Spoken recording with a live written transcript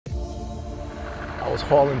I was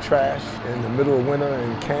hauling trash in the middle of winter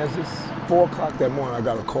in Kansas. 4 o'clock that morning, I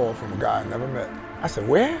got a call from a guy I never met. I said,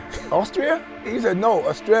 where? Austria? He said, no,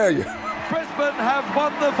 Australia. Brisbane have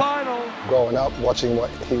won the final. Growing up, watching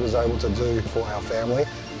what he was able to do for our family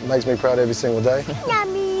makes me proud every single day.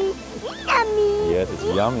 Yummy, yummy. Yes, it's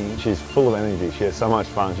yummy. She's full of energy. She has so much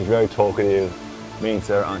fun. She's very talkative. Me and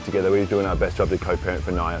Sarah aren't together. We're doing our best job to co-parent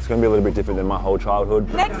for Naya. It's going to be a little bit different than my whole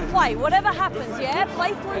childhood. Next play, whatever happens, yeah?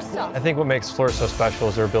 Play through stuff. I think what makes Fleur so special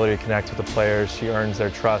is her ability to connect with the players. She earns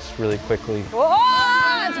their trust really quickly.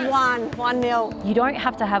 Oh, it's 1-0. You don't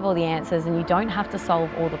have to have all the answers and you don't have to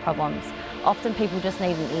solve all the problems. Often people just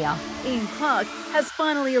need an ear. Ian Clark has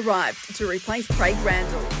finally arrived to replace Craig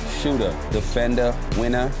Randall. Shooter, defender,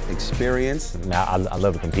 winner, experience. I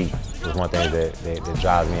love to compete. It's one thing that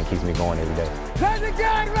drives me and keeps me going every day. Let the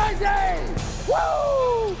game,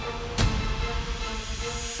 Woo!